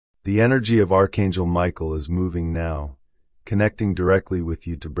The energy of Archangel Michael is moving now, connecting directly with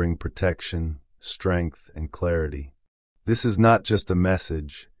you to bring protection, strength, and clarity. This is not just a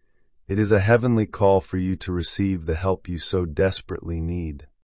message. It is a heavenly call for you to receive the help you so desperately need.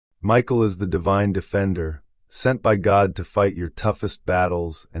 Michael is the divine defender, sent by God to fight your toughest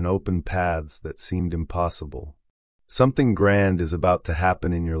battles and open paths that seemed impossible. Something grand is about to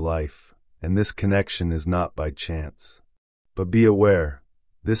happen in your life, and this connection is not by chance. But be aware,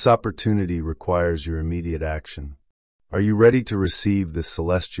 this opportunity requires your immediate action. Are you ready to receive this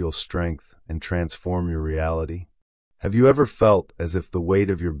celestial strength and transform your reality? Have you ever felt as if the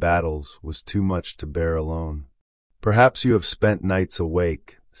weight of your battles was too much to bear alone? Perhaps you have spent nights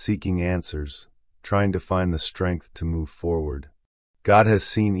awake, seeking answers, trying to find the strength to move forward. God has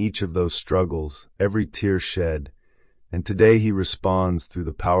seen each of those struggles, every tear shed, and today He responds through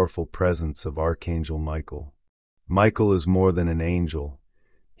the powerful presence of Archangel Michael. Michael is more than an angel.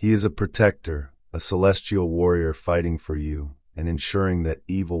 He is a protector, a celestial warrior fighting for you and ensuring that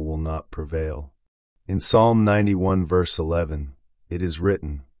evil will not prevail. In Psalm 91 verse 11, it is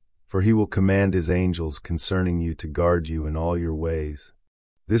written, "For He will command His angels concerning you to guard you in all your ways."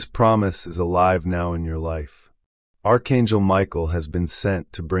 This promise is alive now in your life. Archangel Michael has been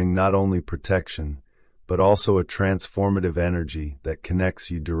sent to bring not only protection, but also a transformative energy that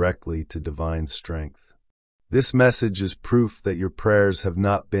connects you directly to divine strength. This message is proof that your prayers have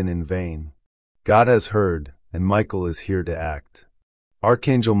not been in vain. God has heard, and Michael is here to act.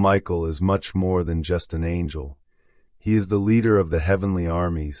 Archangel Michael is much more than just an angel. He is the leader of the heavenly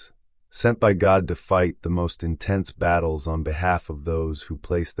armies, sent by God to fight the most intense battles on behalf of those who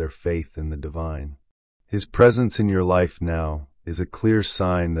place their faith in the divine. His presence in your life now is a clear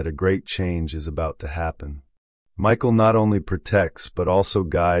sign that a great change is about to happen. Michael not only protects but also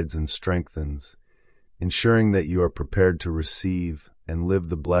guides and strengthens, ensuring that you are prepared to receive and live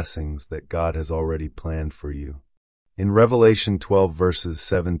the blessings that God has already planned for you. In Revelation 12 verses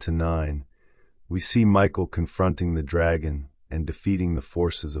 7 to 9, we see Michael confronting the dragon and defeating the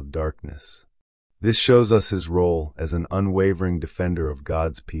forces of darkness. This shows us his role as an unwavering defender of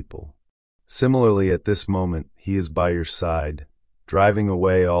God's people. Similarly, at this moment, he is by your side, driving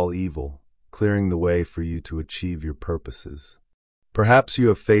away all evil, clearing the way for you to achieve your purposes. Perhaps you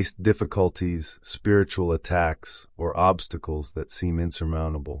have faced difficulties, spiritual attacks, or obstacles that seem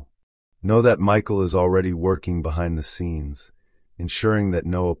insurmountable. Know that Michael is already working behind the scenes, ensuring that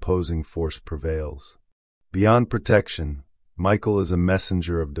no opposing force prevails. Beyond protection, Michael is a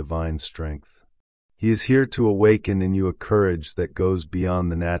messenger of divine strength. He is here to awaken in you a courage that goes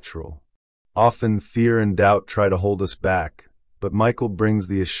beyond the natural. Often fear and doubt try to hold us back, but Michael brings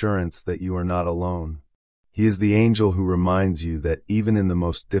the assurance that you are not alone. He is the angel who reminds you that even in the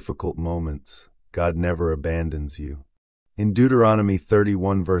most difficult moments, God never abandons you. In Deuteronomy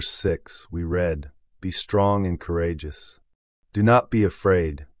 31 verse 6, we read, "Be strong and courageous. Do not be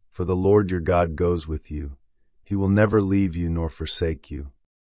afraid, for the Lord your God goes with you. He will never leave you nor forsake you."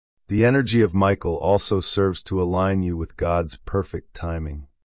 The energy of Michael also serves to align you with God's perfect timing.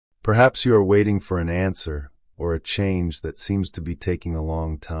 Perhaps you are waiting for an answer or a change that seems to be taking a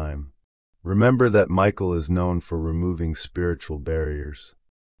long time. Remember that Michael is known for removing spiritual barriers.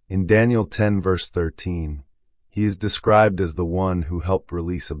 In Daniel 10 verse 13, he is described as the one who helped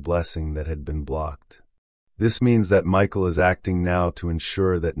release a blessing that had been blocked. This means that Michael is acting now to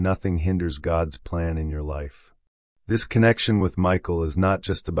ensure that nothing hinders God's plan in your life. This connection with Michael is not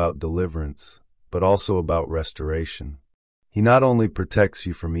just about deliverance, but also about restoration. He not only protects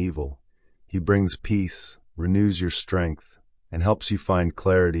you from evil, he brings peace, renews your strength, and helps you find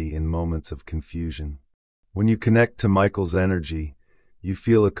clarity in moments of confusion. When you connect to Michael's energy, you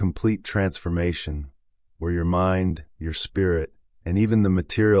feel a complete transformation, where your mind, your spirit, and even the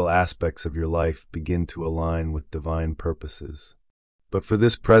material aspects of your life begin to align with divine purposes. But for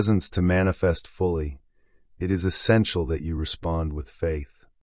this presence to manifest fully, it is essential that you respond with faith.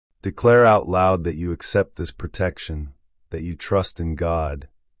 Declare out loud that you accept this protection, that you trust in God,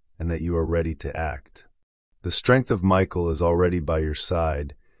 and that you are ready to act. The strength of Michael is already by your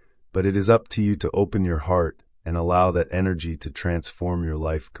side, but it is up to you to open your heart and allow that energy to transform your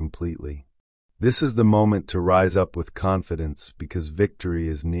life completely. This is the moment to rise up with confidence because victory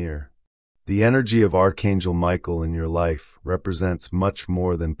is near. The energy of Archangel Michael in your life represents much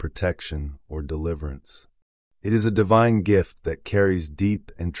more than protection or deliverance. It is a divine gift that carries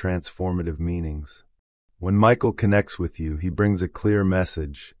deep and transformative meanings. When Michael connects with you, he brings a clear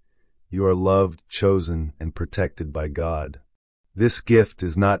message. You are loved, chosen, and protected by God. This gift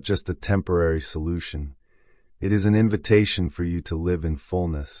is not just a temporary solution. It is an invitation for you to live in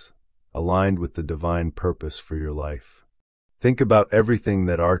fullness, aligned with the divine purpose for your life. Think about everything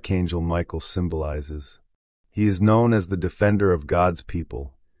that Archangel Michael symbolizes. He is known as the defender of God's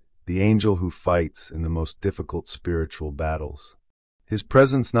people, the angel who fights in the most difficult spiritual battles. His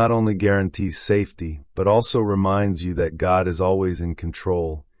presence not only guarantees safety, but also reminds you that God is always in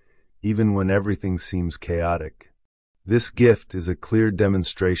control, even when everything seems chaotic. This gift is a clear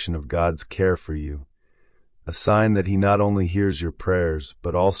demonstration of God's care for you, a sign that He not only hears your prayers,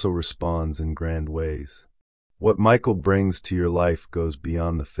 but also responds in grand ways. What Michael brings to your life goes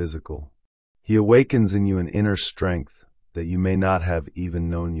beyond the physical. He awakens in you an inner strength that you may not have even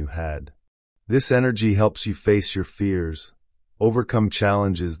known you had. This energy helps you face your fears, overcome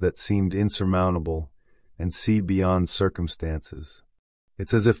challenges that seemed insurmountable, and see beyond circumstances.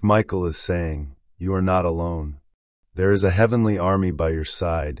 It's as if Michael is saying, "You are not alone. There is a heavenly army by your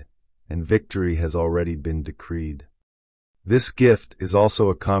side, and victory has already been decreed." This gift is also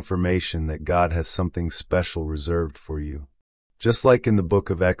a confirmation that God has something special reserved for you. Just like in the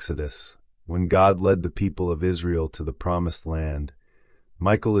book of Exodus, when God led the people of Israel to the promised land,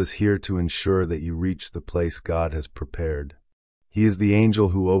 Michael is here to ensure that you reach the place God has prepared. He is the angel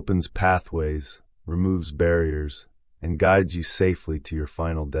who opens pathways, removes barriers, and guides you safely to your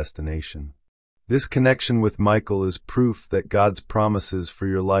final destination. This connection with Michael is proof that God's promises for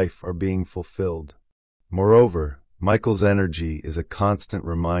your life are being fulfilled. Moreover, Michael's energy is a constant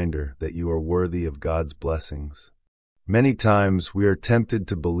reminder that you are worthy of God's blessings. Many times we are tempted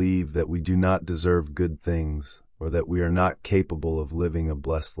to believe that we do not deserve good things, or that we are not capable of living a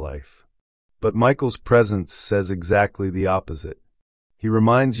blessed life. But Michael's presence says exactly the opposite. He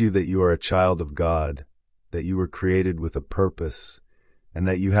reminds you that you are a child of God, that you were created with a purpose, and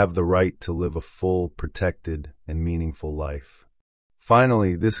that you have the right to live a full, protected, and meaningful life.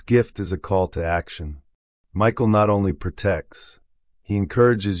 Finally, this gift is a call to action. Michael not only protects, he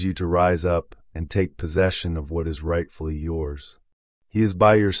encourages you to rise up and take possession of what is rightfully yours. He is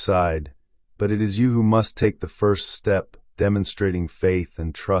by your side, but it is you who must take the first step, demonstrating faith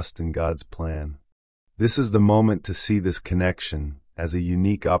and trust in God's plan. This is the moment to see this connection as a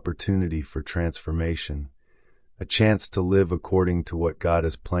unique opportunity for transformation, a chance to live according to what God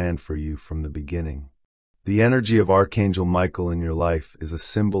has planned for you from the beginning. The energy of Archangel Michael in your life is a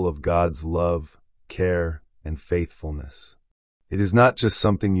symbol of God's love, care, and faithfulness. It is not just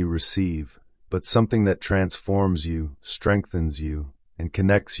something you receive, but something that transforms you, strengthens you, and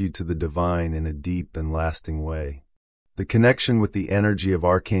connects you to the divine in a deep and lasting way. The connection with the energy of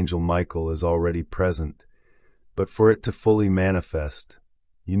Archangel Michael is already present, but for it to fully manifest,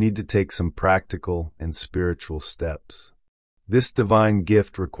 you need to take some practical and spiritual steps. This divine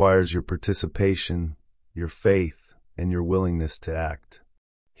gift requires your participation, your faith, and your willingness to act.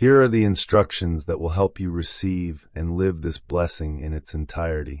 Here are the instructions that will help you receive and live this blessing in its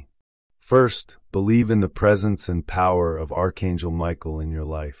entirety. First, believe in the presence and power of Archangel Michael in your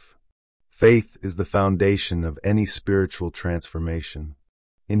life. Faith is the foundation of any spiritual transformation.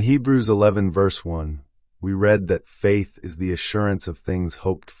 In Hebrews 11 verse 1, we read that faith is the assurance of things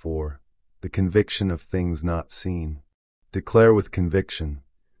hoped for, the conviction of things not seen. Declare with conviction,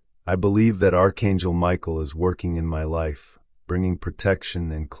 "I believe that Archangel Michael is working in my life, bringing protection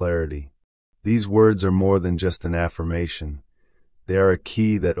and clarity." These words are more than just an affirmation. They are a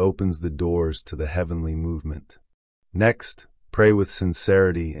key that opens the doors to the heavenly movement. Next, pray with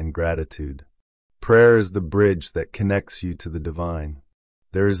sincerity and gratitude. Prayer is the bridge that connects you to the divine.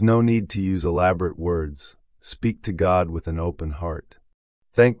 There is no need to use elaborate words. Speak to God with an open heart.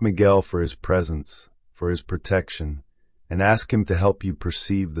 Thank Miguel for his presence, for his protection, and ask him to help you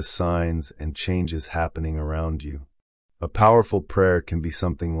perceive the signs and changes happening around you. A powerful prayer can be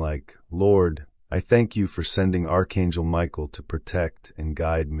something like, "Lord, I thank you for sending Archangel Michael to protect and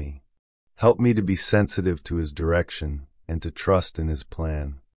guide me. Help me to be sensitive to his direction and to trust in his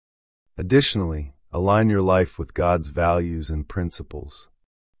plan." Additionally, align your life with God's values and principles.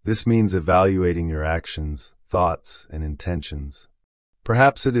 This means evaluating your actions, thoughts, and intentions.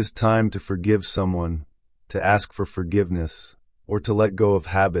 Perhaps it is time to forgive someone, to ask for forgiveness, or to let go of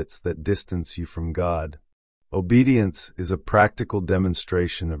habits that distance you from God. Obedience is a practical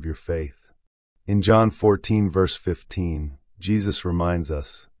demonstration of your faith. In John 14 verse 15, Jesus reminds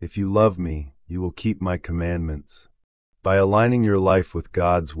us, "If you love me, you will keep my commandments." By aligning your life with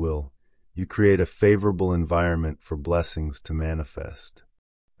God's will, you create a favorable environment for blessings to manifest.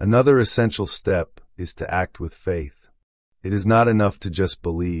 Another essential step is to act with faith. It is not enough to just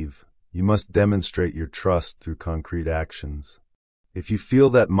believe. You must demonstrate your trust through concrete actions. If you feel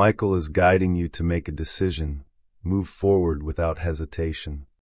that Michael is guiding you to make a decision, move forward without hesitation.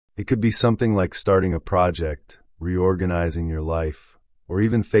 It could be something like starting a project, reorganizing your life, or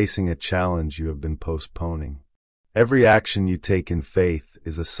even facing a challenge you have been postponing. Every action you take in faith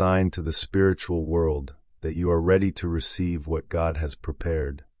is a sign to the spiritual world that you are ready to receive what God has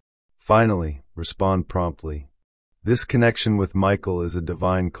prepared. Finally, respond promptly. This connection with Michael is a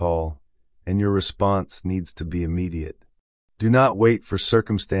divine call, and your response needs to be immediate. Do not wait for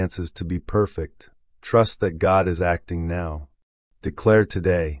circumstances to be perfect. Trust that God is acting now. Declare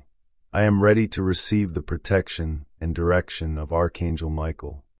today, I am ready to receive the protection and direction of Archangel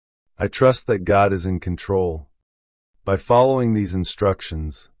Michael. I trust that God is in control. By following these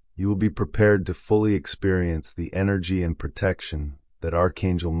instructions, you will be prepared to fully experience the energy and protection that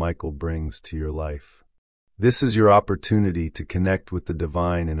Archangel Michael brings to your life. This is your opportunity to connect with the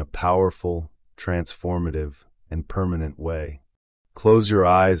divine in a powerful, transformative, and permanent way. Close your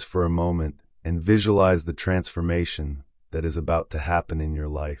eyes for a moment and visualize the transformation that is about to happen in your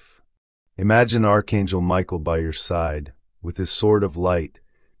life. Imagine Archangel Michael by your side, with his sword of light,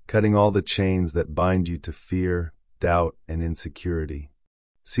 cutting all the chains that bind you to fear, doubt, and insecurity.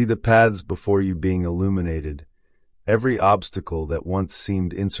 See the paths before you being illuminated, every obstacle that once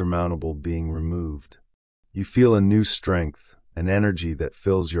seemed insurmountable being removed. You feel a new strength, an energy that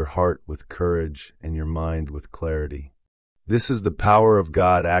fills your heart with courage and your mind with clarity. This is the power of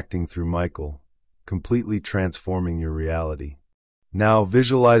God acting through Michael, completely transforming your reality. Now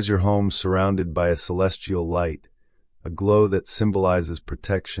visualize your home surrounded by a celestial light, a glow that symbolizes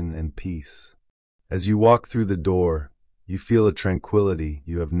protection and peace. As you walk through the door, you feel a tranquility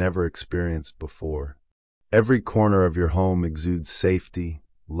you have never experienced before. Every corner of your home exudes safety,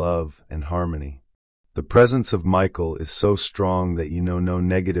 love, and harmony. The presence of Michael is so strong that you know no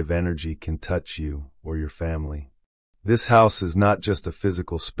negative energy can touch you or your family. This house is not just a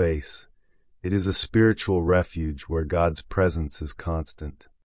physical space. It is a spiritual refuge where God's presence is constant.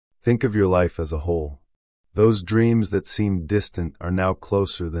 Think of your life as a whole. Those dreams that seemed distant are now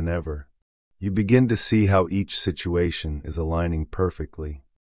closer than ever. You begin to see how each situation is aligning perfectly.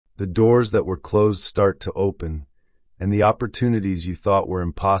 The doors that were closed start to open, and the opportunities you thought were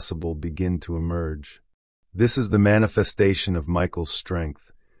impossible begin to emerge. This is the manifestation of Michael's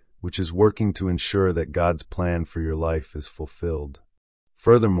strength, which is working to ensure that God's plan for your life is fulfilled.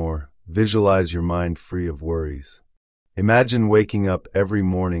 Furthermore, visualize your mind free of worries. Imagine waking up every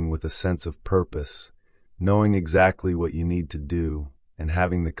morning with a sense of purpose, knowing exactly what you need to do, and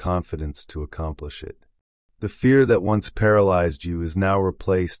having the confidence to accomplish it. The fear that once paralyzed you is now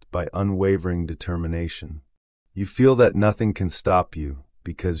replaced by unwavering determination. You feel that nothing can stop you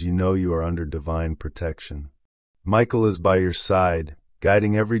because you know you are under divine protection. Michael is by your side,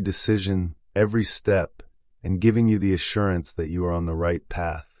 guiding every decision, every step, and giving you the assurance that you are on the right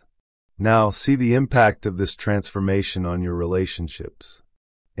path. Now, see the impact of this transformation on your relationships.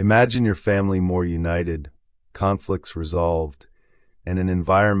 Imagine your family more united, conflicts resolved, and an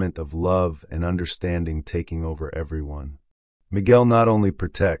environment of love and understanding taking over everyone. Miguel not only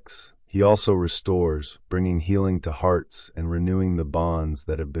protects, he also restores, bringing healing to hearts and renewing the bonds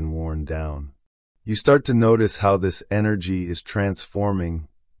that have been worn down. You start to notice how this energy is transforming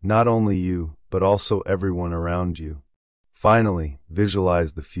not only you, but also everyone around you. Finally,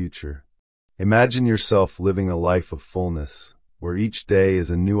 visualize the future. Imagine yourself living a life of fullness, where each day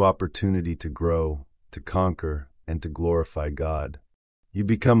is a new opportunity to grow, to conquer, and to glorify God. You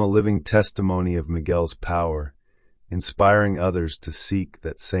become a living testimony of Miguel's power, inspiring others to seek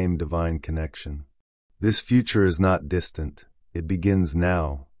that same divine connection. This future is not distant. It begins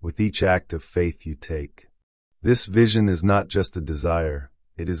now, with each act of faith you take. This vision is not just a desire,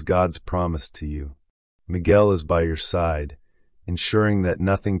 it is God's promise to you. Miguel is by your side, ensuring that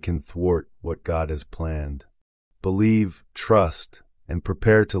nothing can thwart what God has planned. Believe, trust, and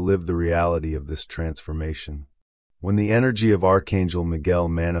prepare to live the reality of this transformation. When the energy of Archangel Miguel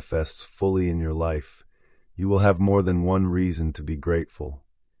manifests fully in your life, you will have more than one reason to be grateful.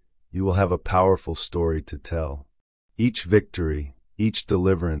 You will have a powerful story to tell. Each victory, each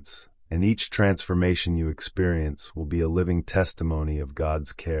deliverance, and each transformation you experience will be a living testimony of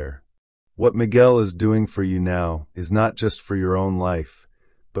God's care. What Miguel is doing for you now is not just for your own life,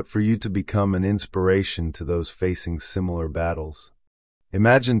 but for you to become an inspiration to those facing similar battles.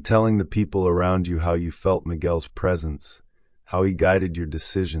 Imagine telling the people around you how you felt Miguel's presence, how he guided your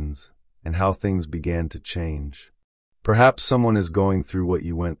decisions, and how things began to change. Perhaps someone is going through what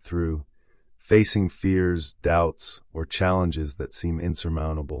you went through, facing fears, doubts, or challenges that seem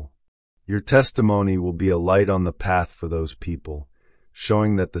insurmountable. Your testimony will be a light on the path for those people,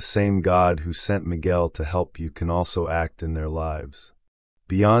 showing that the same God who sent Miguel to help you can also act in their lives.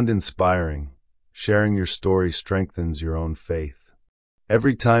 Beyond inspiring, sharing your story strengthens your own faith.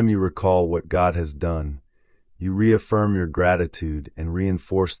 Every time you recall what God has done, you reaffirm your gratitude and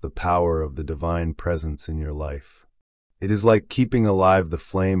reinforce the power of the divine presence in your life. It is like keeping alive the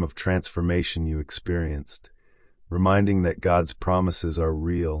flame of transformation you experienced, reminding that God's promises are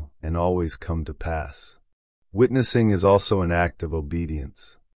real and always come to pass. Witnessing is also an act of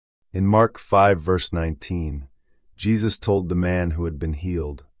obedience. In Mark 5 verse 19, Jesus told the man who had been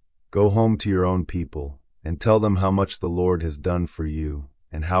healed, "Go home to your own people and tell them how much the Lord has done for you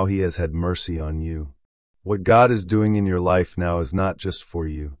and how he has had mercy on you." What God is doing in your life now is not just for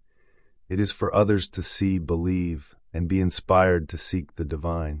you. It is for others to see, believe, and be inspired to seek the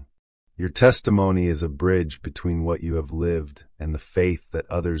divine. Your testimony is a bridge between what you have lived and the faith that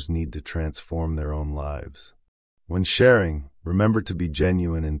others need to transform their own lives. When sharing, remember to be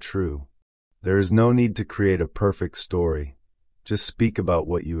genuine and true. There is no need to create a perfect story. Just speak about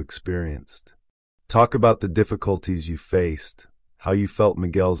what you experienced. Talk about the difficulties you faced, how you felt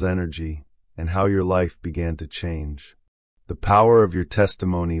Miguel's energy, and how your life began to change. The power of your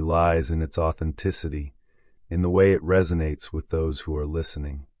testimony lies in its authenticity, in the way it resonates with those who are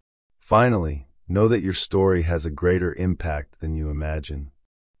listening. Finally, know that your story has a greater impact than you imagine.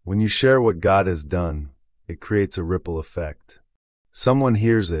 When you share what God has done, it creates a ripple effect. Someone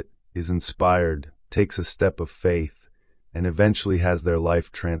hears it, is inspired, takes a step of faith, and eventually has their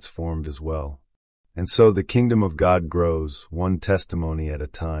life transformed as well. And so the kingdom of God grows, one testimony at a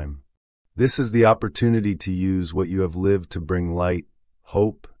time. This is the opportunity to use what you have lived to bring light,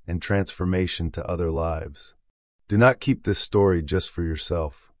 hope, and transformation to other lives. Do not keep this story just for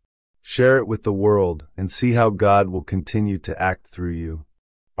yourself. Share it with the world and see how God will continue to act through you.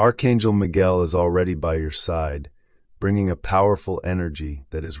 Archangel Miguel is already by your side, bringing a powerful energy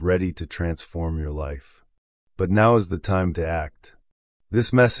that is ready to transform your life. But now is the time to act.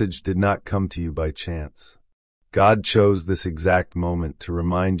 This message did not come to you by chance. God chose this exact moment to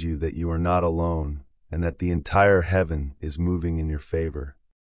remind you that you are not alone and that the entire heaven is moving in your favor.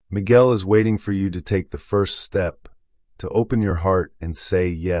 Miguel is waiting for you to take the first step, to open your heart and say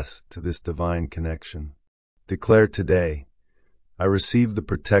yes to this divine connection. Declare today, "I receive the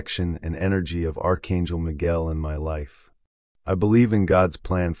protection and energy of Archangel Miguel in my life. I believe in God's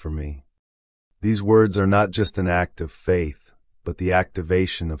plan for me." These words are not just an act of faith, but the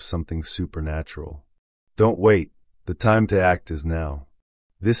activation of something supernatural. Don't wait. The time to act is now.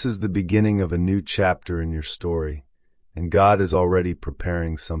 This is the beginning of a new chapter in your story, and God is already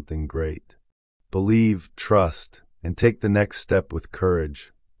preparing something great. Believe, trust, and take the next step with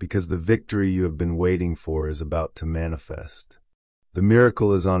courage, because the victory you have been waiting for is about to manifest. The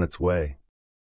miracle is on its way.